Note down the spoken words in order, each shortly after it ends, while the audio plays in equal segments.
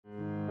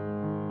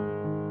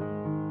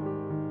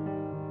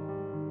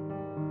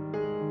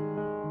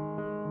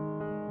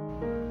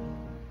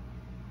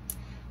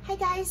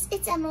guys,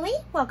 it's Emily.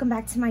 Welcome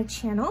back to my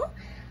channel.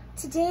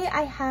 Today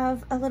I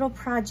have a little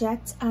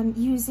project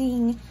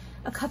using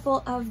a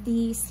couple of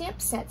the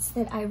stamp sets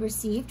that I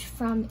received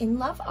from In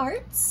Love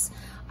Arts.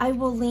 I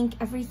will link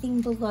everything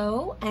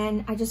below,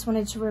 and I just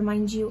wanted to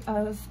remind you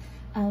of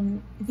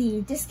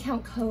the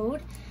discount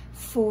code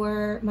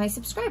for my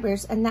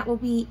subscribers, and that will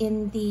be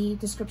in the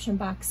description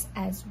box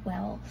as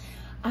well.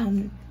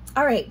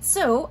 All right,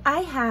 so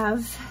I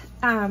have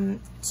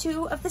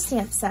two of the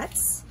stamp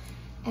sets.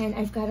 And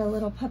I've got a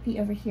little puppy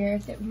over here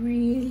that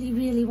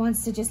really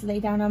wants to just lay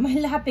down on my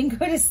lap and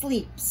go to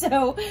sleep.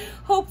 So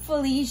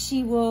hopefully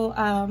she will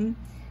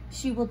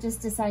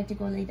just decide to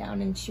go lay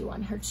down and chew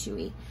on her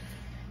chewy.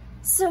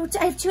 So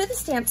I have two of the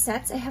stamp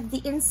sets. I have the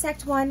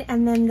insect one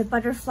and then the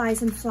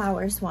butterflies and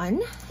flowers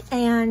one.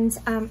 And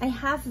I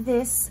have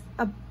this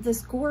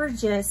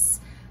gorgeous,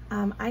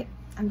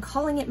 I'm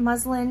calling it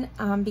muslin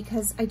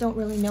because I don't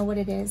really know what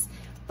it is.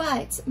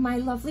 But my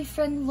lovely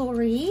friend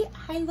Lori,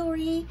 hi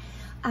Lori,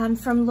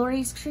 from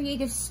Lori's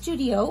Creative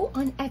Studio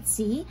on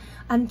Etsy,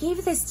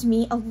 gave this to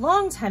me a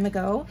long time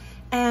ago,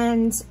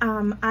 and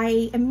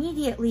I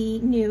immediately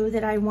knew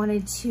that I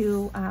wanted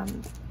to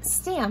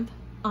stamp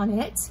on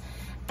it,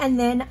 and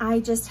then I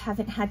just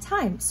haven't had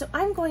time. So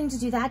I'm going to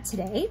do that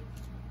today.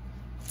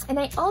 And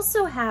I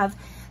also have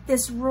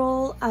this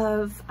roll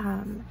of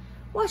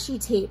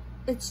washi tape.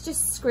 It's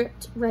just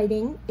script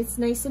writing. It's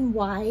nice and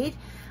wide,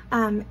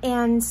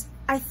 and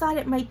I thought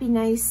it might be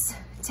nice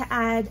to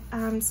add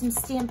some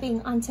stamping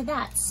onto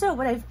that. So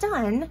what I've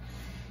done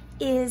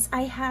is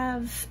I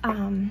have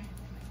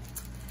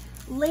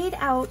laid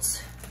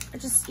out,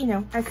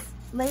 I've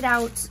laid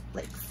out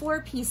like 4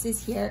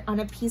 pieces here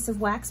on a piece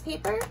of wax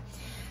paper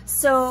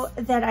so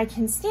that I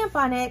can stamp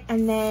on it,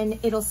 and then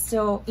it'll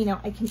still,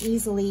 I can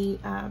easily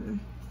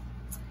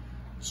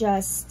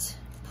just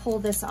pull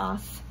this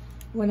off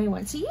when I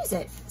want to use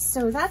it.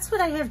 So that's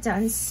what I have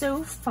done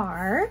so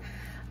far.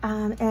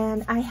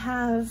 And I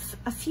have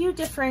a few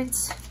different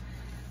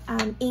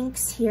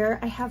inks here.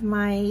 I have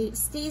my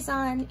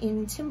StazOn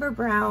in Timber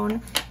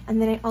Brown, and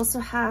then I also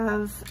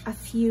have a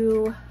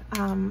few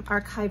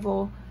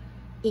archival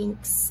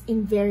inks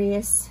in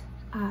various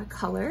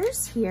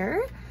colors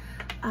here.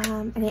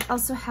 And I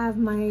also have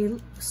my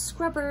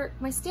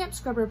stamp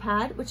scrubber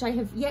pad, which I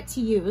have yet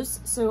to use,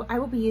 so I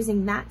will be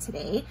using that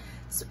today.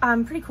 So,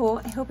 pretty cool.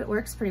 I hope it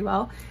works pretty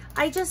well.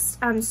 I just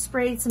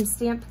sprayed some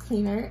stamp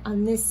cleaner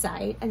on this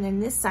side, and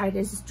then this side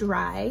is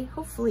dry.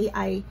 Hopefully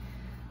I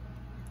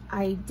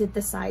did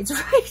the sides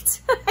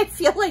right. I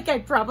feel like I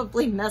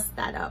probably messed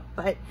that up,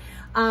 but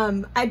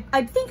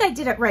I think I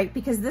did it right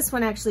because this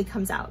one actually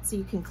comes out so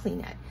you can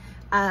clean it.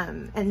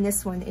 And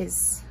this one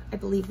is, I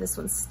believe this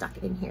one's stuck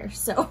in here,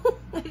 so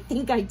I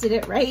think I did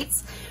it right.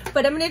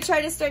 But I'm gonna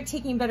try to start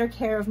taking better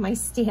care of my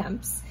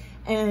stamps,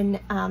 and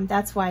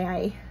that's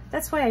why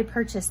I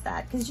purchased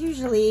that, because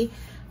usually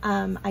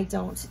I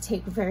don't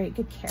take very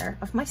good care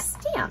of my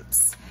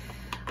stamps.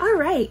 All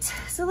right,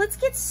 so let's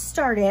get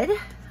started.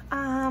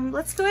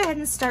 Let's go ahead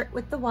and start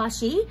with the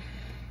washi.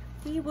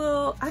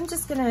 I'm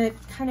just gonna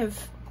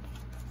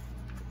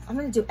I'm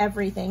gonna do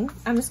everything.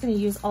 I'm just gonna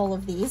use all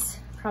of these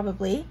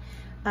probably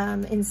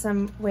in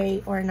some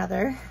way or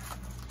another.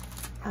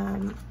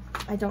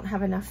 I don't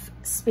have enough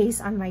space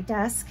on my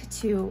desk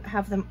to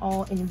have them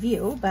all in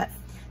view, but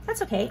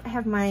that's okay. I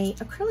have my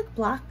acrylic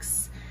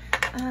blocks.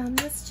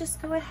 Let's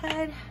just go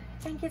ahead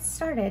and get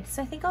started.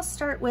 So I think I'll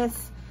start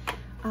with,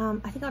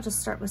 I'll just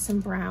start with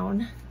some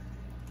brown.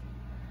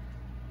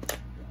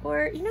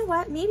 Or you know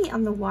what, maybe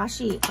on the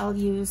washi I'll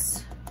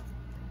use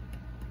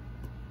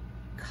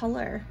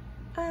color.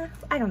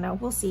 I don't know,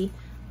 we'll see.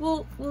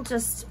 We'll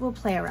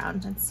play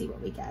around and see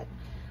what we get.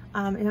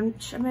 And I'm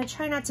gonna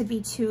try not to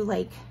be too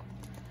like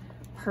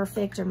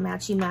perfect or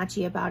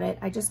matchy about it.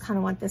 I just kind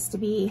of want this to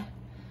be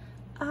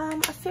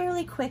a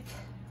fairly quick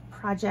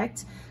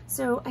project.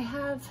 So I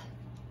have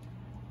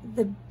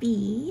the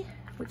bee,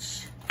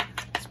 which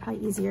is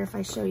probably easier if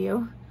I show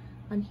you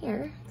on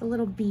here, the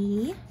little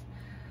bee.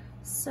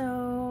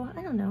 So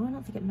I don't know, I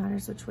don't think it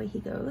matters which way he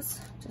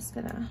goes. Just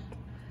gonna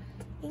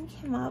ink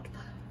him up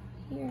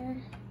here.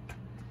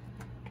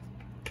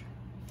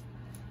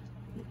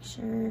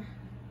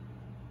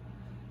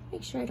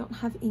 Make sure I don't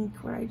have ink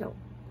where I don't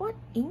want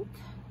ink.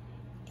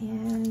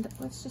 And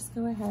let's just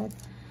go ahead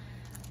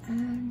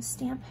and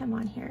stamp him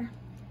on here.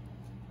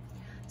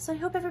 So I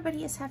hope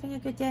everybody is having a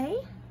good day.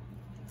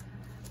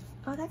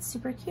 Oh, that's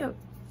super cute.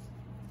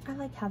 I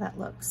like how that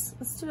looks.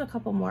 Let's do a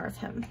couple more of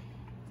him.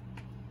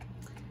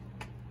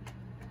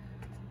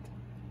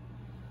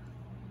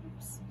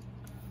 Oops.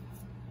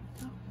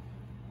 Oh.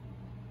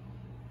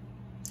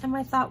 And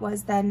my thought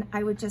was then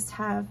I would just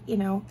have,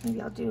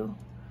 maybe I'll do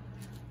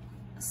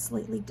a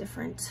slightly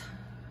different.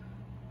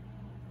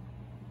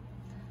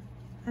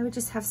 I would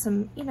just have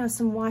some,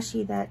 some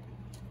washi that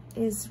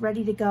is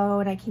ready to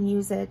go, and I can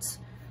use it,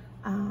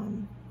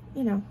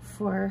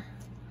 for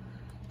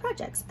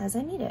projects as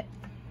I need it.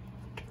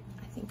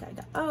 I think I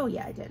got, oh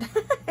yeah, I did.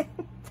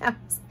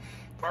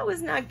 That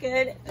was not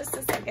good. Just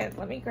a second,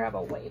 let me grab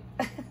a wipe.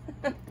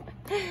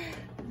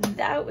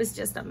 that was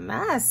just a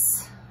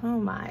mess. Oh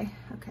my,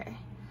 okay.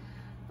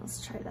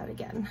 Let's try that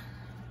again.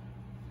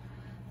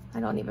 I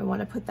don't even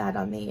want to put that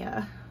on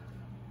the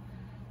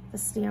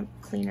stamp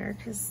cleaner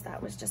because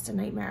that was just a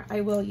nightmare.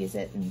 I will use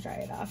it and dry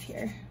it off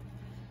here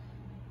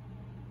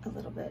a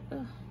little bit.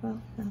 Oh,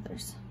 well, now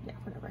there's, yeah,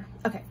 whatever.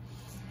 Okay,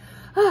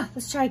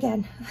 let's try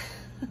again.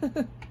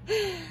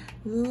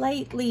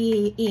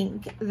 Lightly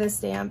ink the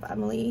stamp,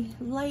 Emily.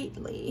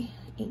 Lightly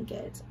ink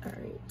it. All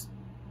right.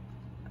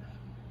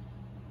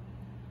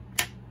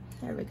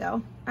 There we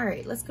go. All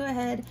right, let's go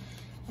ahead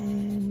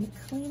and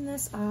clean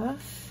this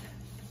off.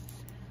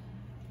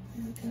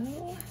 There we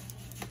go.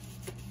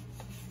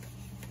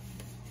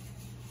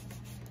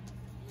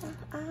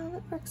 Yeah,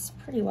 it works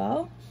pretty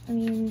well. I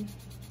mean,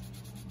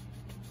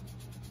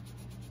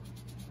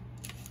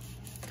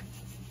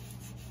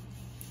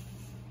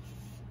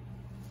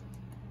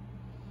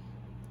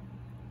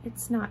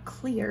 it's not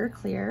clear,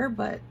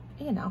 but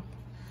you know,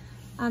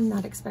 I'm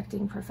not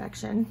expecting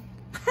perfection.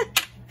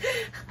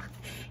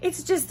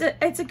 It's just,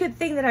 it's a good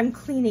thing that I'm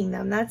cleaning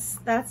them. That's,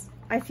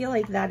 I feel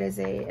like that is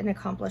an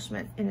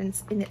accomplishment in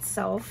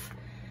itself.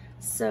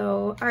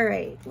 So, all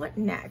right, what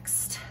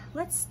next?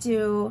 Let's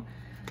do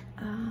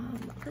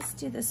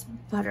this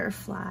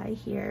butterfly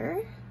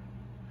here,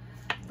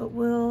 but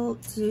we'll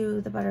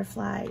do the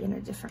butterfly in a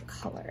different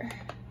color.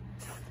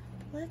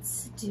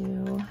 Let's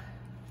do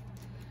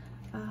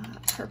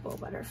purple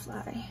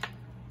butterfly.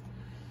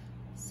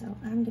 So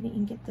I'm gonna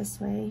ink it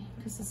this way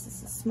because this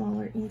is a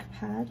smaller ink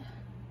pad.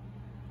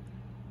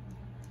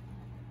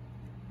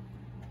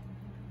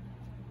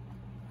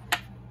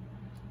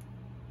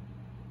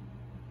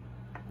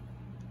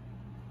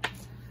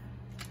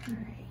 All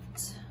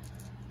right.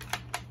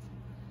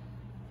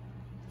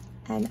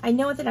 And I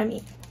know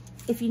that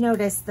if you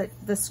notice that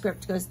the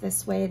script goes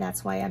this way,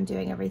 that's why I'm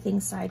doing everything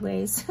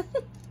sideways.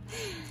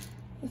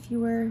 If you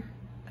were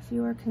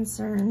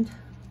concerned.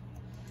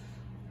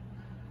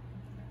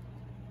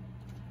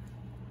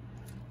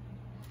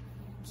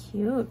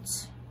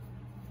 Cute.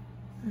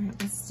 All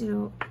right, let's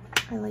do,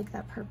 I like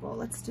that purple.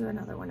 Let's do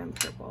another one in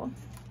purple.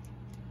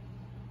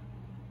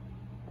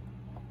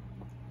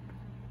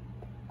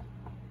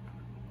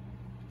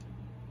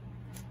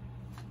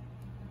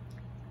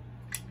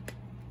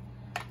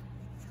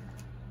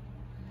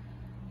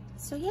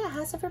 So yeah,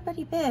 how's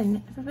everybody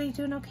been? Everybody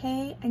doing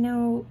okay? I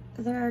know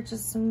there are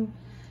just some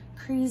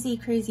crazy,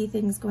 crazy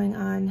things going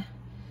on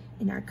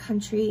in our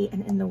country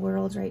and in the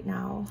world right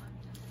now.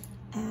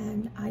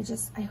 And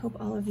I hope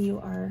all of you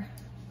are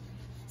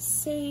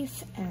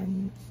safe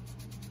and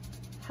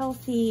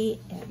healthy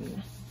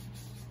and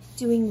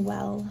doing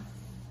well.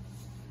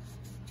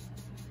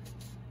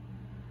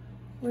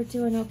 We're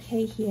doing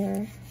okay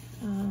here.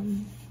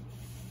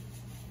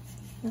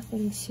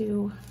 Nothing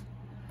too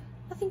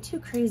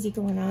crazy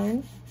going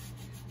on.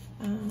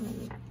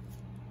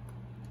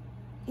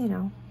 You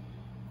know.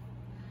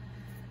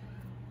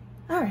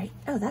 All right.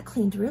 Oh, that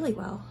cleaned really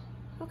well.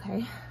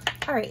 Okay.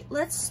 All right,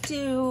 let's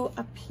do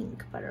a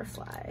pink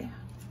butterfly,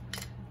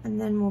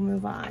 and then we'll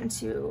move on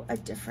to a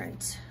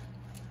different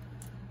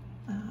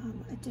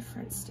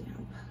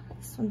stamp.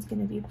 This one's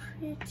going to be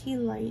pretty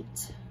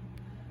light,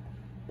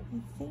 I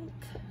think.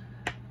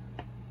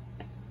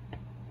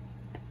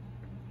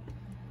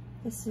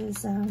 This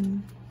is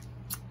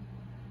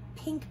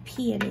Pink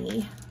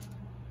Peony,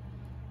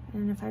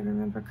 and if I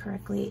remember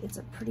correctly, it's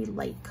a pretty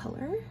light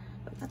color,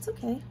 but that's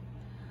okay.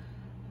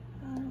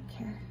 I don't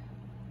care.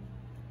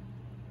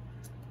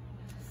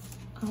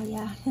 Oh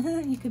yeah,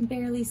 you can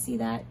barely see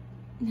that.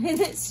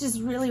 It's just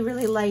really,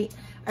 really light.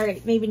 All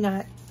right, maybe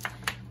not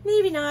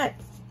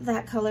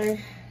that color.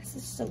 It's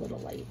just a little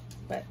light,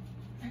 but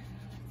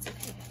it's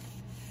okay.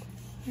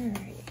 All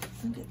right,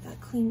 I'll get that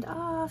cleaned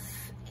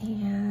off,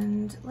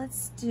 and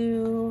let's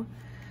do,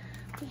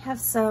 we have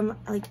some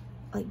like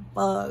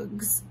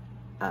bugs.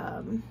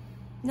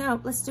 No,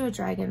 let's do a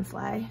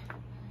dragonfly.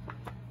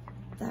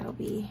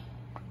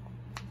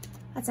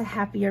 That's a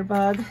happier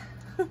bug.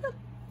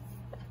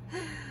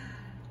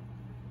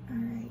 All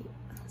right,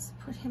 let's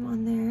put him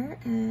on there,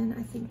 and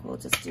I think we'll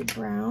just do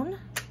brown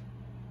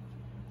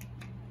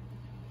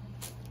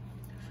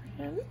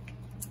for him.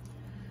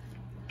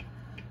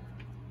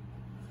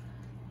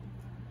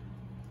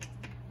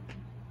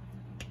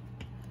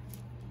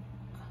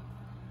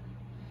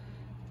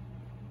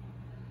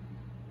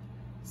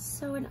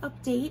 So an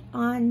update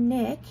on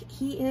Nick.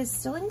 He is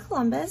still in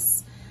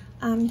Columbus.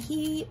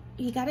 He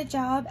got a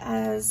job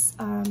as,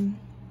 I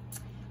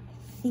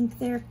think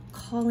they're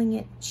calling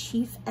it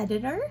chief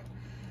editor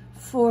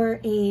for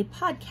a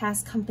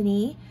podcast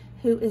company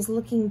who is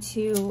looking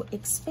to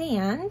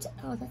expand.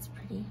 Oh, that's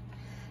pretty.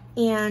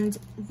 And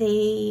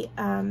they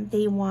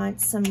want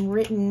some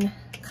written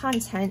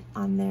content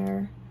on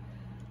their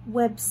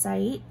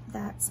website.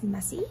 That's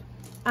messy.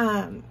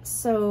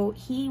 So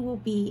he will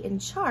be in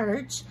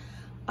charge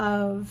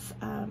of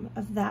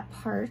that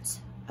part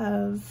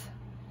of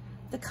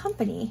the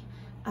company.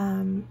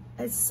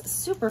 It's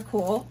super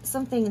cool,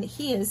 something that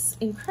he is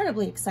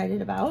incredibly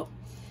excited about.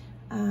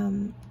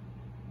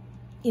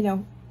 You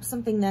know,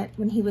 something that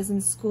when he was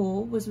in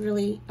school was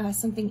really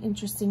something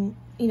interesting,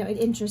 you know, it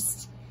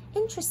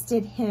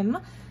interested him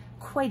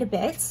quite a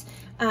bit.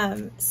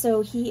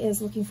 So he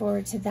is looking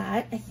forward to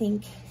that. I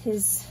think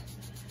his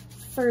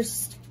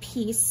first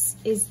piece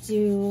is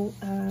due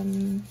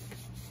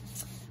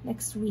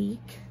next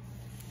week.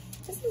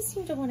 Doesn't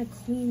seem to want to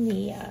clean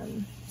the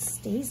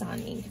stays on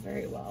ink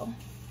very well.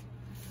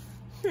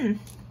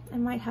 I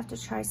might have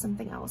to try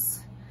something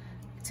else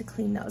to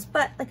clean those,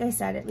 but like I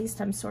said, at least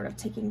I'm sort of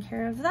taking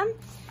care of them.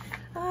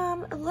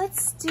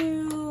 Let's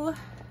do,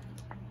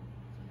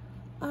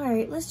 all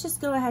right, let's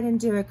just go ahead and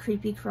do a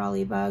creepy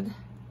crawly bug.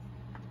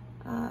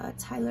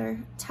 Tyler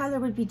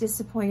would be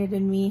disappointed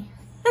in me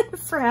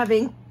for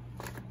having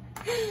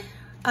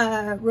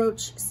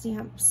roach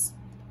stamps.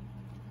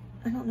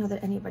 I don't know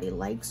that anybody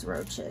likes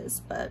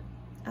roaches, but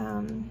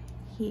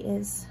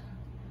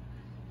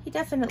he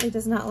definitely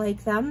does not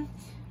like them.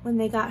 When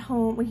they got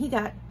home, when he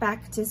got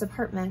back to his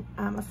apartment,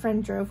 a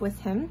friend drove with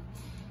him,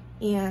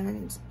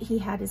 and he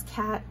had his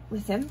cat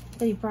with him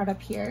that he brought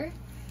up here,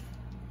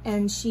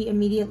 and she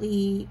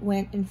immediately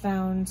went and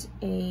found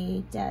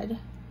a dead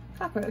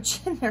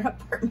cockroach in their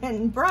apartment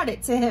and brought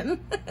it to him.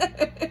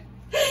 I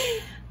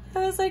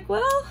was like,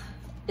 well,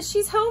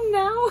 she's home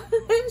now.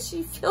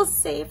 She feels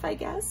safe, I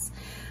guess.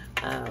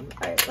 All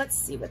right, let's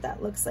see what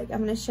that looks like.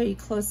 I'm going to show you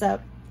close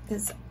up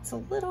because it's a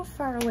little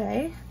far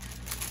away.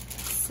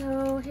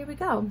 So here we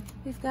go.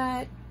 We've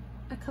got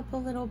a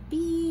couple little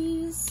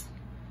bees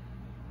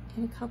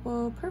and a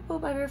couple purple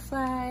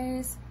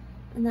butterflies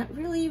and that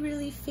really,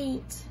 really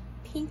faint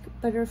pink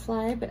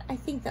butterfly, but I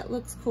think that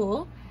looks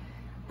cool.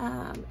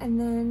 And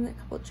then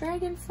a couple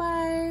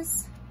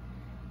dragonflies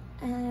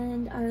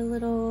and our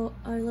little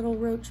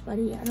roach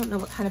buddy. I don't know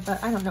what kind of bug,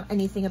 I don't know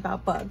anything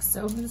about bugs,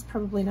 so it's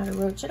probably not a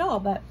roach at all,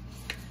 but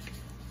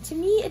to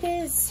me it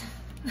is.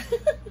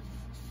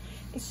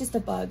 It's just a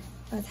bug.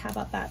 How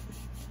about that?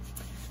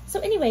 So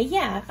anyway,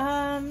 yeah,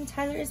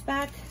 Tyler is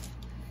back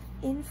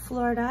in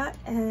Florida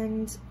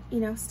and,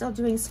 you know, still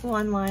doing school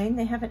online.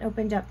 They haven't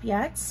opened up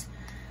yet.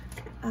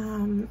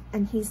 And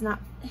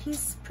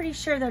he's pretty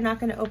sure they're not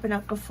going to open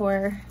up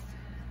before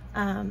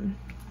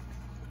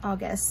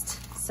August.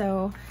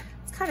 So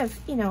it's kind of,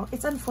 you know,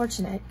 it's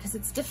unfortunate because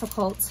it's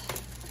difficult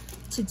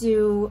to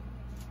do,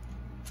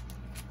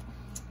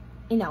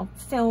 you know,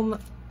 film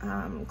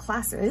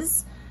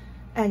classes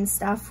and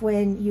stuff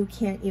when you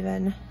can't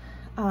even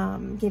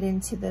get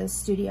into the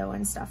studio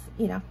and stuff,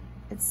 you know.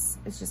 It's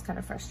just kind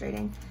of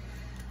frustrating.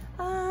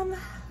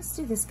 Let's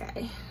do this guy.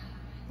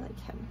 I like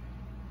him.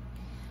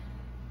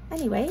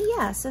 Anyway,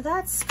 yeah, so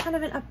that's kind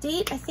of an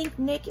update. I think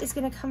Nick is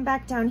going to come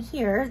back down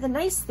here. The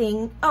nice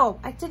thing, oh,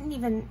 I didn't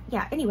even,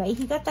 yeah, anyway,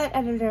 he got that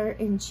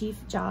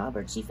editor-in-chief job,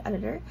 or chief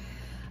editor.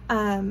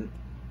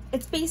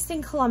 It's based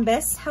in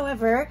Columbus.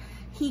 However,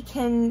 he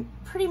can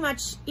pretty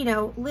much, you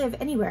know, live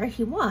anywhere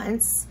he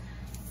wants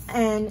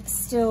and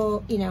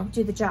still, you know,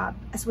 do the job,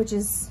 which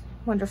is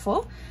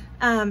wonderful.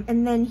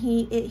 And then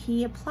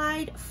he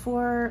applied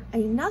for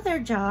another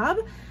job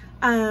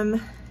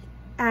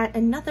at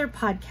another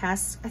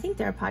podcast. I think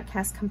they're a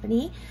podcast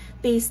company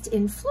based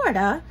in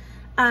Florida.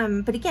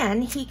 But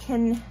again, he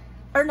can,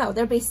 or no,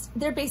 they're based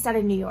out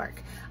of New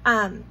York.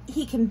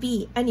 He can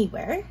be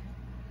anywhere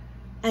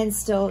and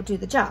still do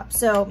the job.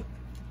 So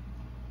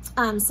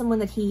someone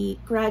that he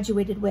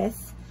graduated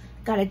with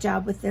got a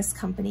job with this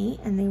company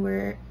and they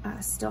were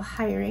still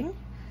hiring.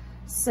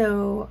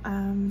 So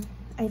I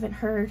haven't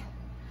heard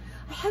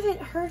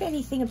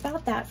anything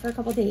about that for a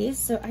couple days,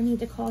 so I need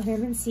to call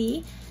him and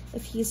see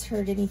if he's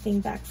heard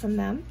anything back from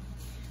them.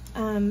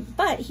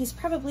 But he's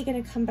probably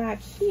going to come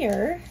back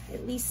here,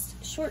 at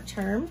least short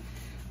term,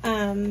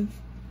 for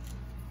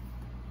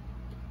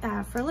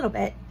a little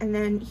bit, and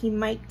then he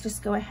might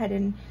just go ahead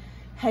and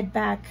head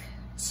back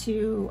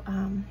to,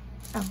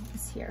 oh,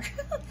 it's here,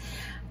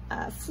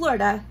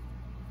 Florida,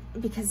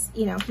 because,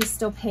 you know, he's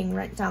still paying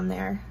rent down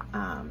there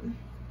on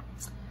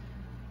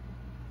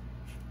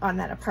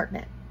that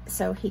apartment.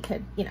 So he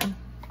could, you know,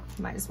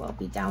 might as well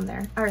be down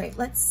there. All right,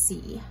 let's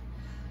see.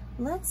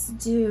 Let's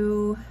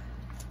do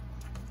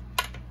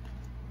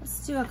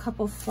a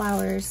couple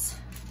flowers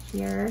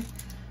here,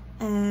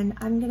 and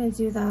I'm gonna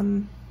do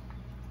them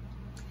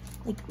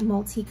like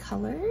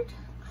multicolored,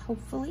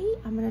 hopefully.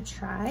 I'm gonna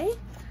try.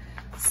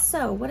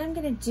 So what I'm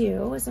gonna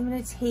do is I'm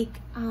gonna take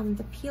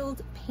the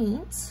peeled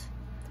paint,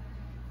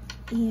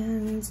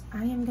 and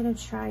I am gonna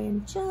try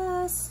and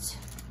just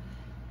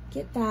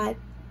get that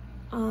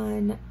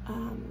on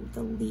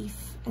the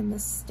leaf and the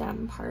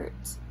stem part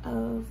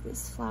of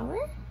this flower.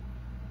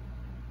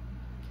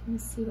 Can you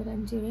see what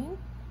I'm doing?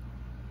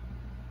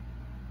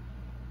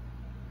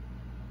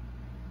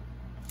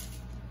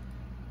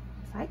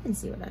 If I can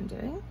see what I'm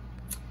doing.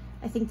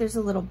 I think there's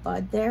a little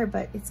bud there,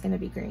 but it's gonna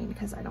be green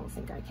because I don't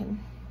think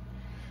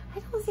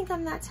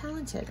I'm that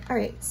talented. All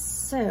right,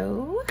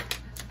 so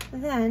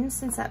then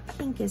since that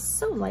pink is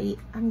so light,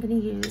 I'm gonna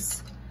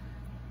use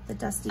the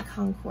Dusty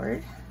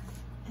Concord.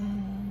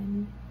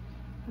 And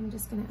I'm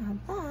just gonna add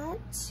that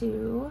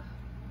to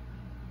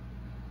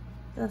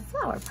the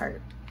flower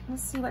part.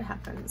 Let's see what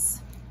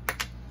happens.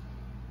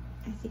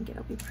 I think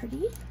it'll be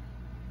pretty.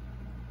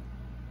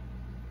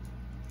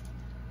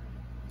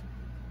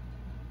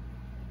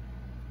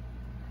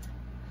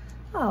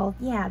 Oh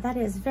yeah, that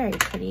is very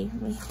pretty.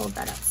 Let me hold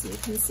that up so you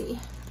can see.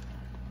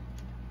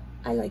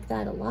 I like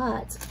that a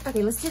lot.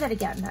 Okay, let's do that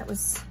again.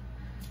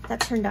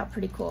 That turned out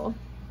pretty cool.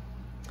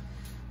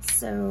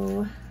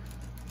 So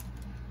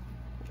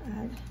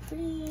add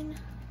green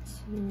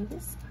to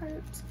this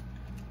part.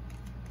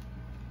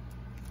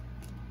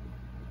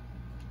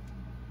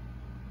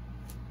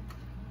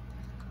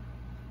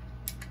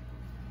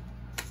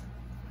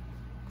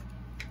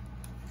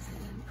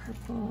 And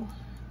purple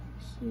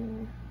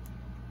here.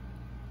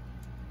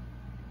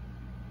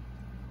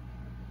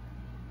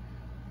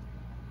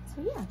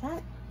 So yeah,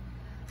 that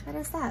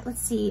is that.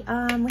 Let's see.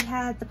 We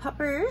had the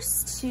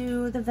puppers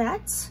to the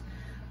vet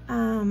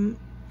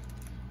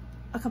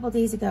a couple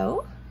days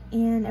ago,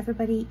 and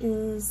everybody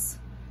is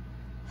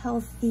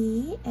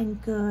healthy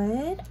and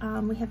good.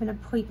 We have an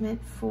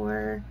appointment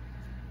for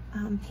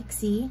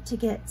Pixie to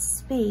get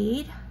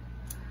spayed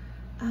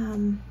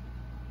on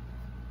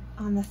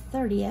the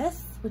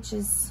 30th, which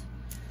is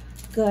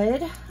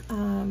good.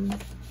 I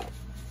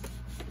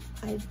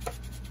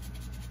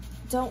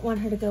don't want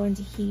her to go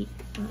into heat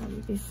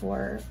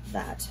before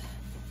that.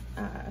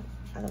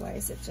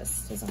 Otherwise it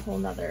just is a whole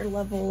nother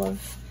level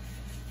of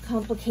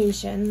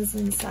complications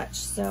and such.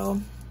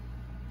 So,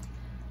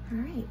 all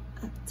right,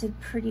 that did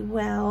pretty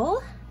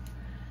well.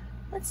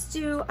 I'm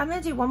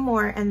gonna do one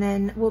more and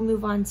then we'll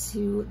move on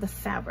to the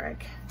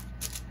fabric.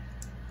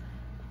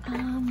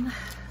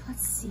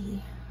 Let's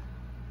see.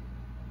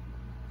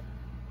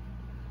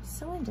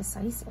 So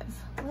indecisive.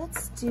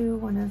 Let's do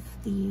one of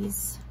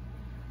these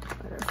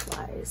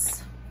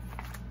butterflies.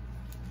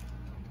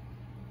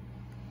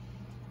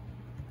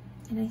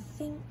 And I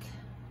think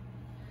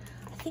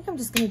I'm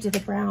just gonna do the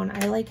brown.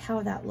 I like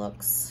how that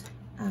looks.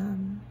 I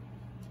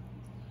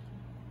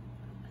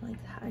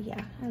like how,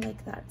 yeah, I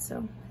like that.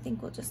 So I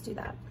think we'll just do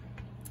that.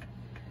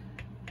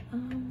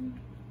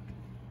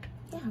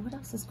 Yeah, what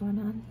else is going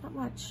on? Not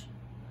much.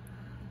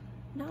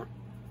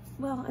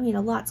 Well, I mean,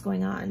 a lot's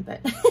going on, but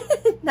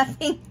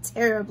nothing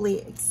terribly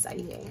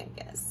exciting, I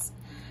guess.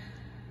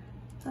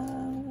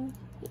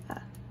 Yeah.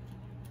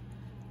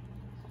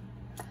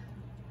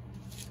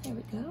 There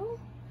we go.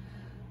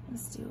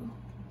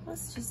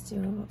 Let's just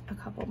do a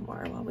couple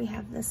more while we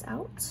have this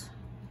out.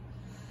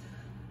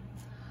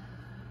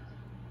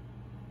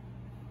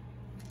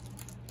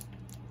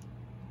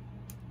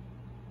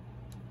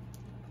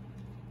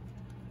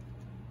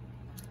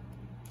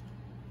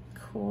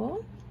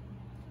 Cool.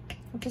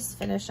 We'll just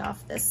finish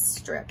off this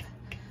strip.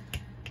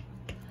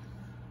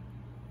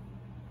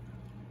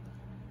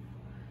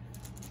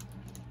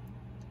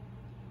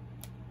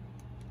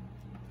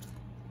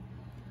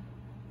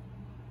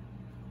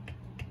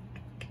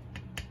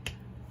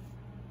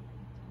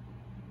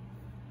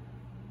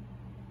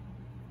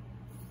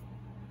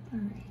 All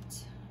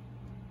right.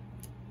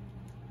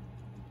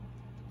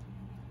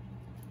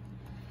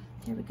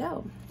 There we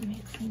go. Let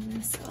me clean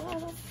this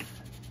off.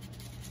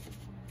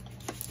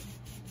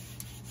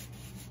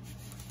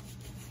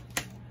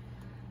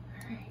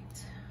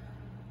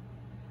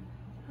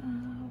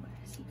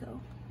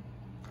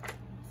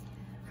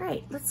 All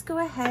right, let's go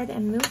ahead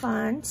and move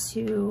on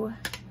to,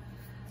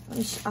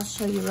 I'll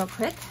show you real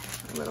quick,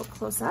 a little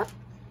close up.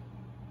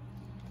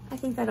 I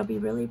think that'll be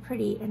really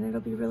pretty and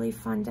it'll be really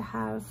fun to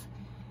have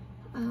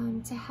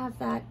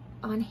that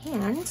on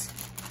hand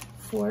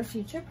for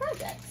future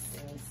projects.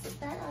 So let me sit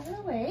that out of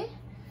the way.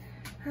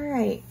 All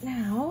right,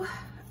 now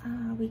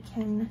we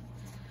can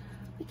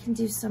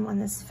do some on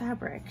this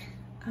fabric.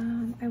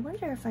 I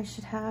wonder if I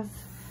should have,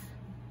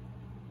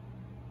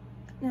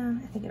 no,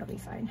 I think it'll be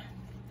fine.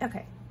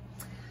 Okay.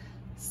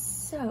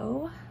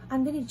 So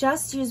I'm going to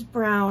just use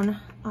brown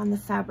on the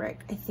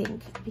fabric, I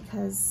think,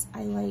 because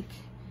I like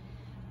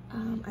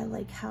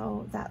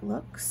how that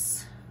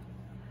looks.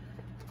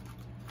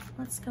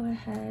 Let's go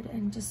ahead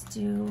and just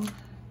do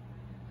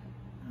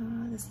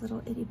this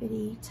little itty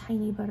bitty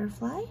tiny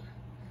butterfly.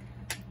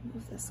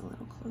 Move this a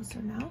little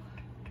closer now.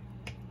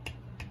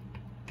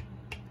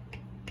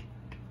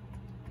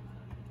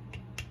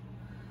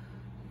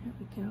 There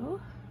we go.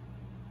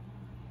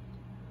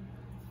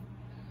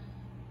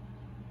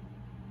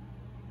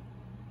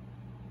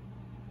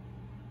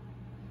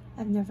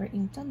 I've never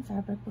inked on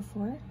fabric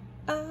before.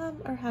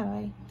 Or have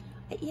I?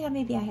 Yeah,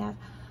 maybe I have.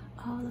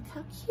 Oh, look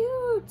how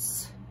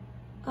cute.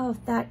 Oh,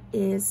 that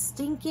is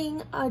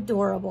stinking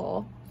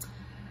adorable.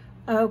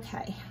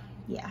 Okay,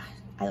 yeah,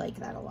 I like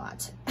that a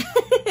lot.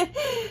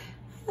 I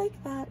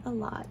like that a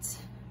lot.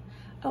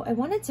 Oh, I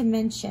wanted to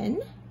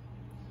mention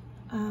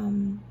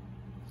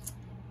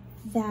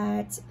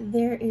that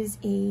there is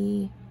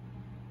a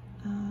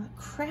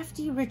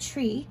crafty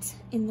retreat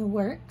in the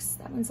works.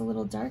 That one's a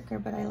little darker,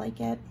 but I like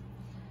it.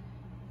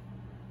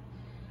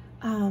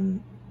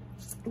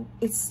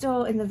 It's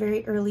still in the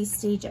very early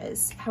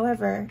stages.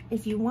 However,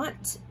 if you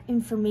want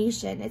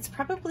information, it's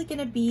probably going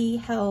to be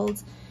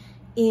held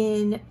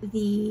in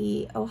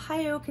the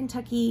Ohio,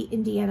 Kentucky,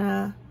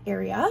 Indiana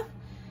area.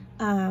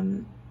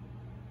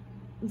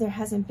 there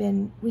hasn't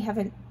been, we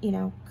haven't, you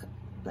know,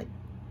 like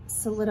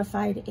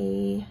solidified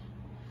a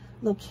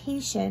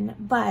location,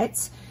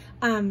 but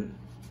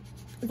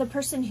the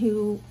person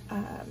who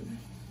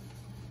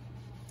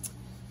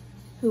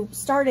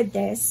started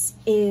this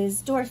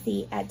is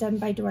Dorothy at Done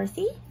by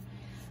Dorothy.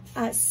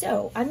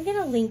 So I'm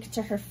gonna link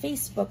to her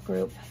Facebook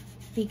group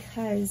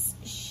because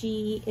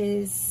she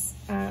is,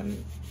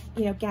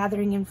 you know,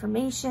 gathering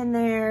information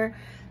there,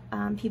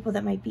 people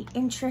that might be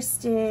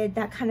interested,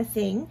 that kind of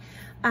thing.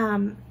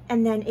 And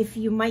then if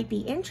you might be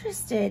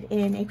interested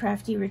in a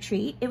crafty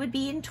retreat, it would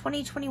be in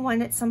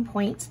 2021 at some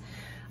point.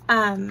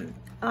 You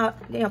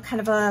know, kind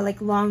of a like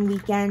long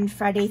weekend,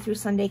 Friday through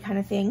Sunday kind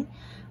of thing.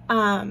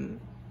 Then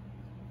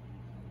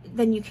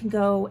you can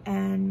go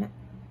and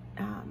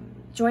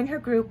join her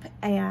group,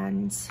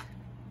 and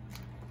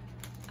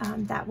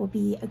that will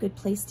be a good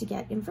place to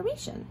get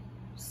information.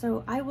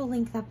 So I will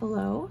link that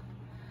below.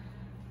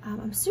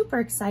 I'm super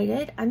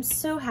excited. I'm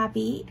so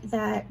happy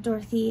that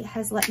Dorothy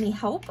has let me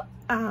help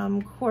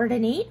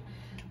coordinate.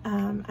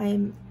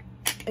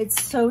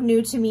 It's so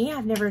new to me.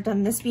 I've never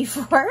done this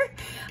before.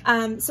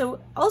 So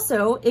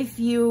also, if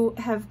you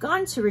have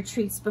gone to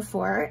retreats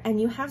before and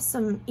you have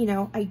some, you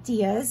know,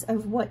 ideas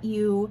of what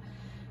you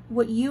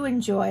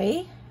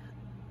enjoy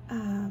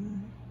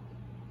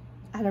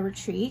at a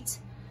retreat,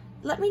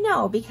 let me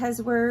know,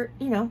 because we're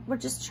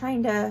just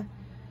trying to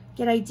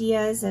get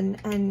ideas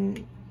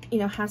and you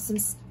know, have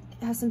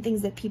some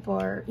things that people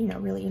are, you know,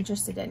 really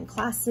interested in,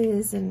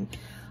 classes and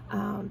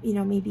you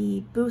know,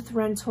 maybe booth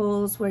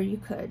rentals where you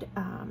could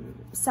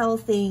sell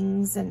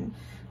things and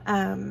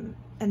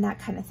that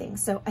kind of thing.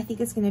 So I think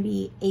it's going to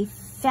be a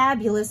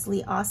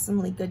fabulously,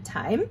 awesomely good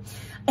time.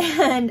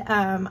 And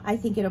I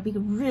think it'll be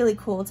really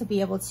cool to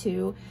be able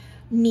to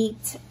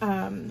meet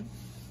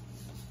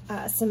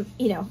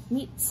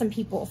meet some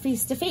people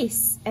face to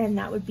face. And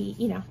that would be,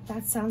 you know,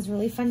 that sounds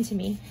really fun to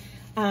me.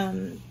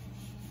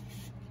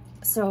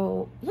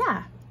 So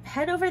yeah,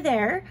 head over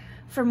there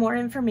for more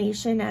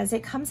information as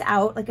it comes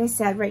out. Like I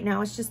said, right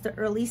now it's just the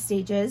early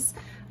stages.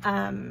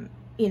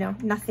 You know,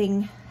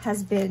 nothing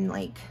has been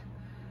like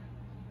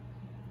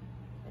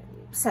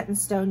set in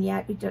stone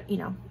yet. We don't, you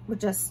know, we're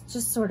just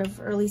sort of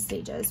early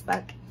stages,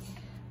 but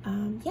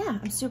yeah,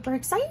 I'm super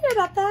excited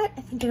about that.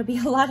 I think it'll be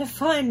a lot of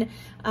fun.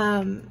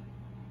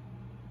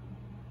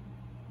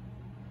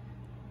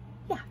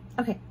 Yeah,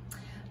 okay,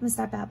 I'm gonna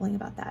stop babbling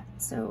about that.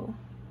 So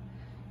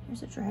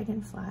here's a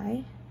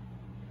dragonfly.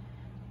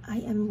 I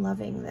am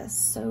loving this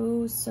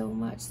so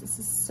much. This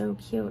is so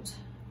cute.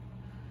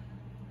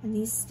 And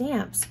these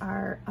stamps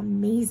are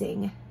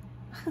amazing.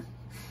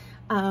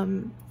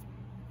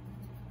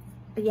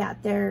 But yeah,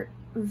 they're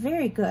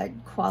very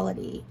good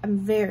quality.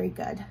 Very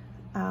good.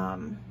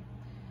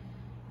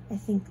 I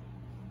think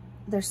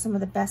they're some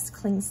of the best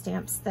cling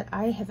stamps that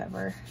I have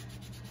ever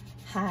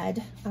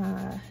had,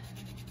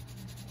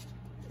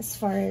 as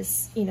far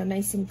as, you know,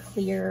 nice and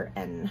clear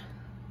and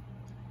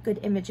good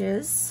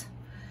images.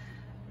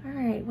 All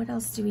right, what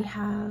else do we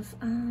have?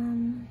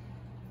 Haven't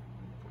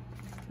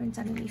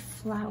done any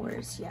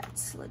flowers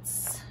yet.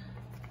 Let's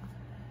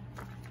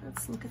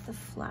look at the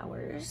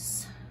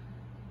flowers.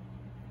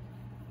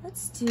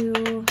 Let's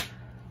do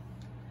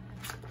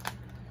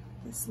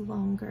this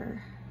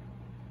longer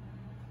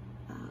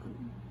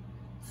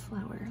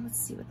flower. Let's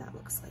see what that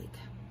looks like.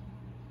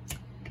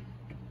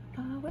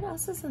 What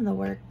else is in the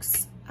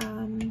works?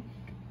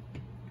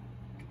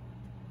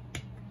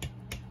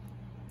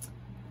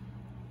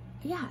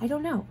 Yeah, I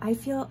don't know. I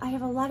feel I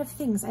have a lot of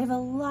things. I have a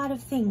lot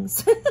of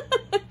things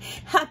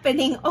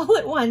happening all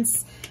at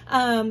once.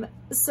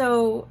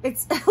 So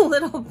it's a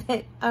little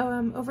bit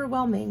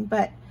overwhelming,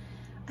 but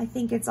I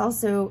think it's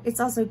also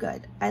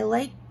good. I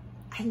like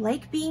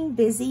being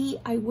busy.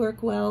 I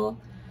work well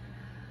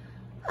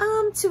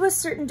to a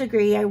certain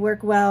degree. I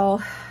work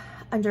well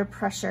under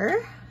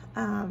pressure.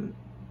 Oh,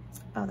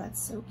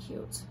 that's so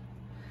cute.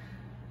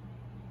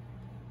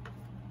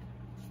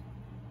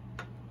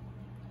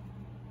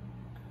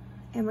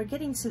 And we're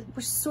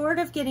sort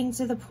of getting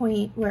to the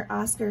point where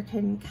Oscar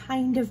can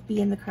kind of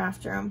be in the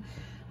craft room.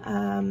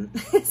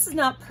 It's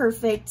not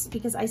perfect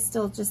because I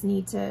still just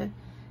need to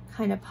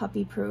kind of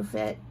puppy proof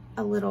it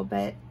a little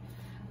bit.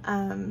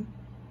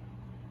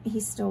 He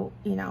still,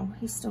 you know,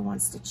 he still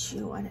wants to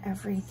chew on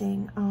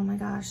everything. Oh my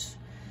gosh.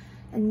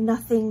 And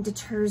nothing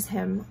deters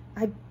him.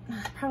 I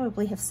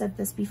probably have said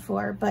this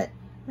before, but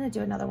I'm gonna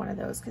do another one of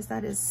those because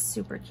that is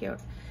super cute.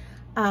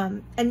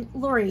 And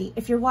Lori,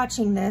 if you're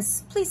watching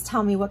this, please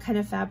tell me what kind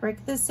of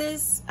fabric this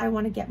is. I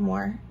want to get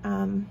more.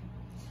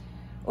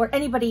 Or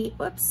anybody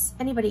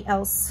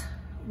else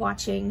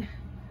watching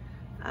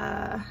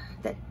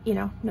that, you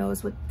know,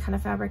 knows what kind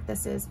of fabric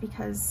this is,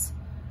 because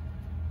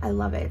I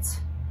love it.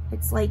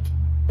 It's like,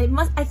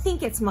 I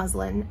think it's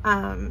muslin.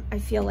 I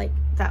feel like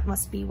that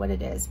must be what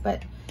it is,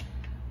 but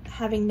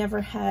having never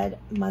had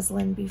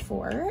muslin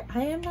before,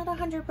 I am not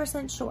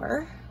 100%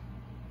 sure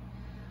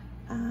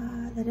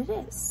that it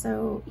is.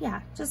 So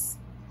yeah, just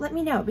let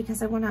me know,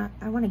 because I wanna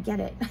get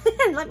it.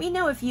 And let me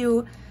know if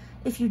you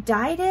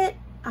dyed it,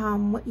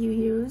 what you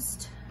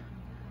used.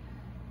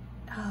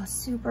 Oh,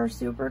 super,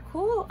 super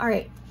cool. All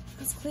right,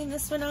 let's clean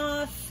this one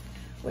off.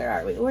 Where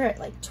are we? We're at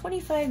like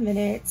 25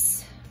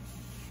 minutes.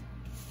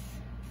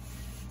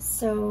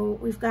 So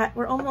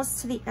we're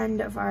almost to the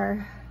end of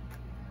our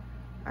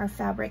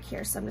fabric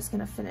here. So I'm just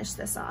gonna finish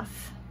this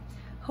off.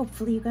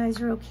 Hopefully you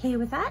guys are okay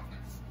with that.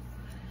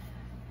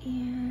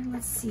 And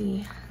let's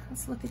see,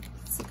 let's look at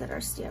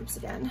our stamps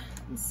again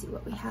and see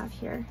what we have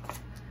here.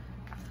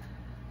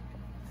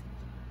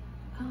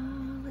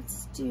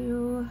 Let's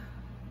do,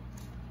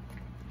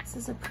 this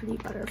is a pretty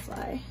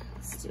butterfly.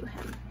 Let's do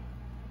him.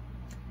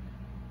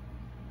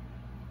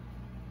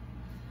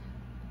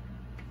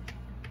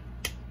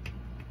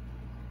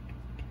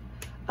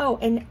 Oh,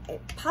 and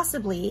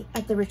possibly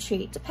at the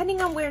retreat,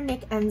 depending on where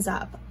Nick ends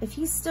up, if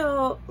he's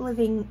still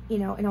living, you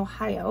know, in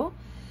Ohio,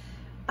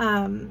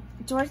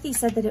 Dorothy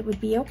said that it would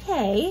be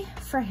okay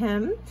for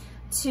him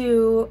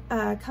to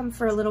come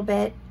for a little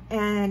bit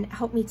and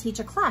help me teach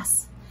a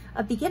class,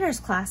 a beginner's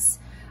class.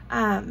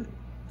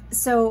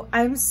 So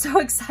I'm so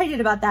excited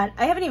about that.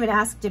 I haven't even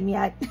asked him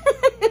yet.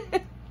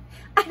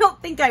 I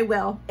don't think I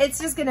will. It's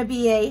just gonna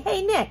be a,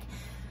 hey Nick,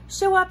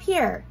 show up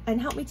here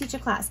and help me teach a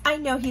class. I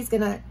know he's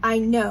gonna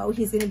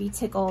be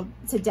tickled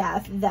to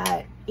death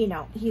that, you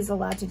know, he's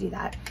allowed to do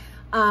that.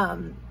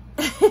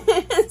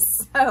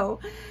 So,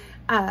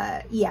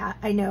 yeah,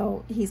 I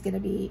know he's gonna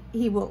be,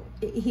 he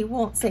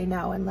won't say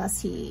no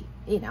unless he,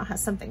 you know,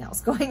 has something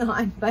else going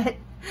on, but,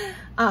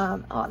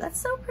 oh,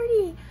 that's so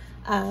pretty.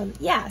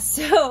 Yeah,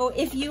 so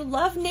if you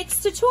love Nick's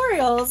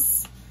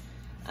tutorials,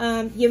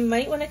 you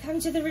might want to come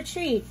to the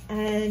retreat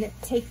and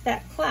take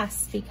that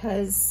class,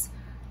 because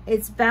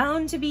it's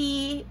bound to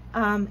be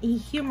a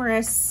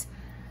humorous,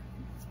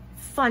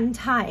 fun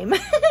time.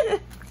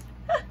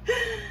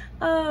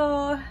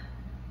 Oh,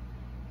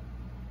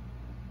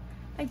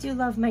 I do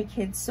love my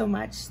kids so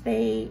much.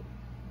 They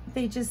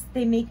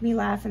make me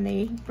laugh and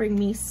they bring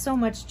me so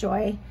much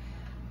joy.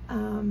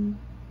 Yeah,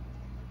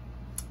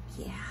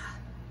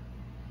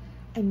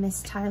 I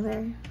miss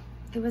Tyler.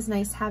 It was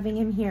nice having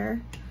him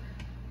here,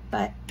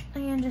 but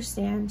I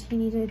understand he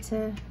needed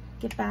to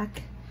get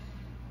back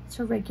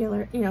to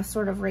regular, you know,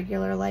 sort of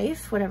regular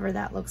life, whatever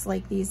that looks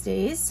like these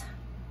days.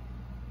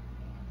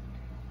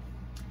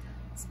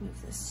 Let's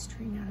move this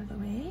string out of the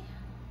way.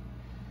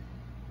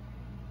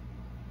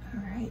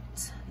 All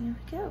right, there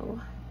we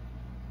go.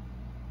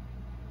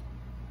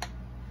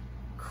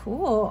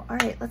 Cool. All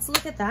right, let's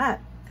look at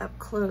that up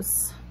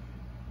close.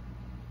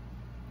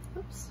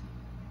 Oops.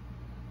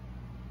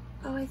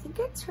 Oh, I think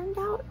it turned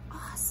out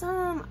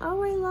awesome.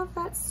 Oh, I love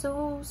that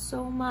so,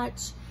 so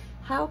much.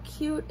 How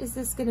cute is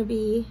this gonna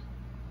be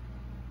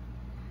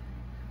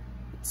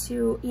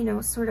to, you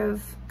know, sort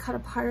of cut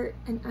apart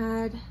and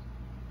add.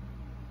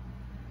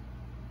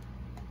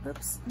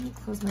 Oops, let me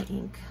close my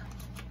ink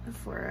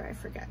before I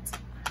forget.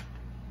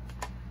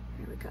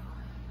 Here we go.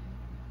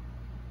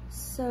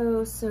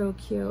 So, so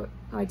cute.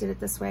 Oh, I did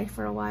it this way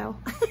for a while.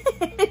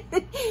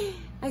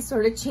 I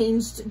sort of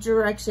changed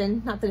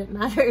direction, not that it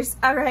matters.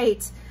 All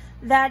right,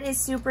 that is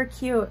super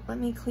cute. Let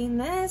me clean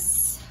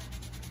this.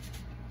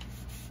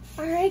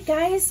 All right,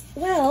 guys,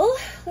 well,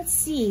 let's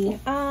see.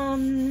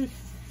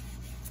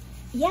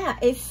 Yeah,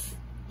 if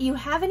you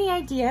have any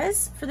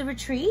ideas for the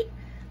retreat,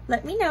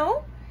 let me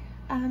know.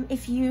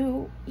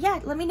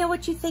 Let me know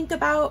what you think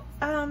about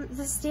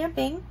the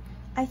stamping.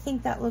 I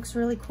think that looks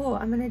really cool.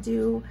 I'm gonna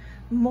do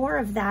more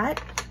of that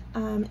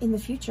in the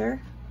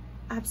future,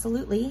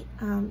 absolutely,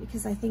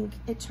 because I think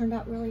it turned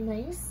out really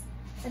nice.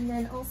 And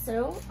then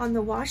also on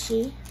the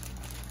washi,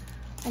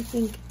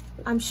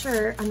 I'm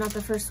sure I'm not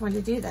the first one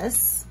to do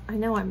this. I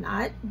know I'm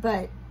not,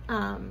 but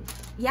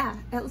yeah,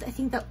 I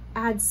think that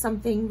adds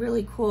something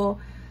really cool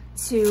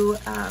to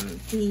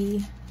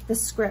the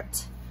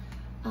script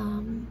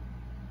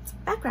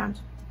background.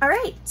 All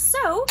right,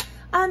 so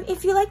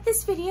if you like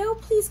this video,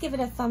 please give it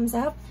a thumbs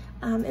up.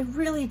 It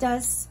really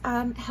does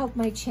help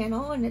my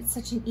channel, and it's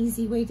such an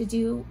easy way to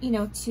do, you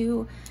know,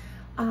 to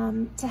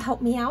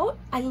help me out.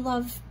 I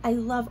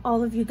love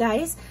all of you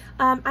guys.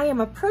 I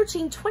am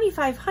approaching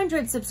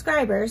 2,500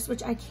 subscribers,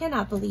 which I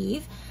cannot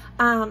believe.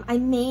 I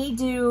may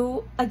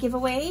do a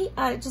giveaway,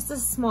 just a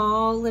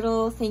small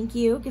little thank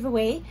you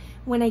giveaway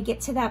when I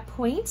get to that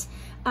point.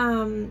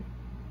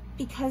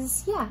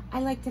 Because yeah,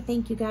 I like to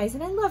thank you guys,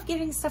 and I love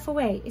giving stuff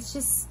away. It's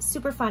just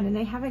super fun, and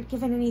I haven't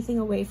given anything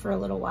away for a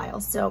little while,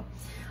 so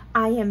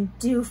I am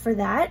due for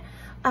that.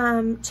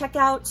 Check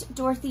out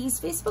Dorothy's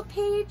Facebook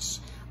page.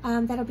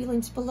 That'll be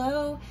linked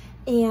below,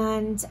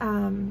 and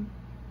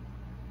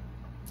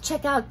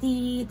check out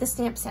the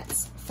stamp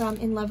sets from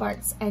In Love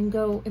Arts, and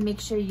go and make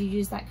sure you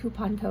use that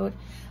coupon code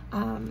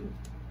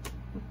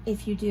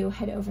if you do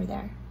head over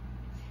there.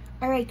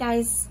 All right,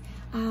 guys,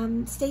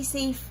 stay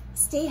safe,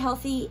 stay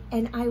healthy,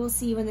 and I will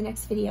see you in the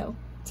next video.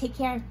 Take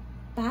care.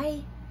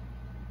 Bye.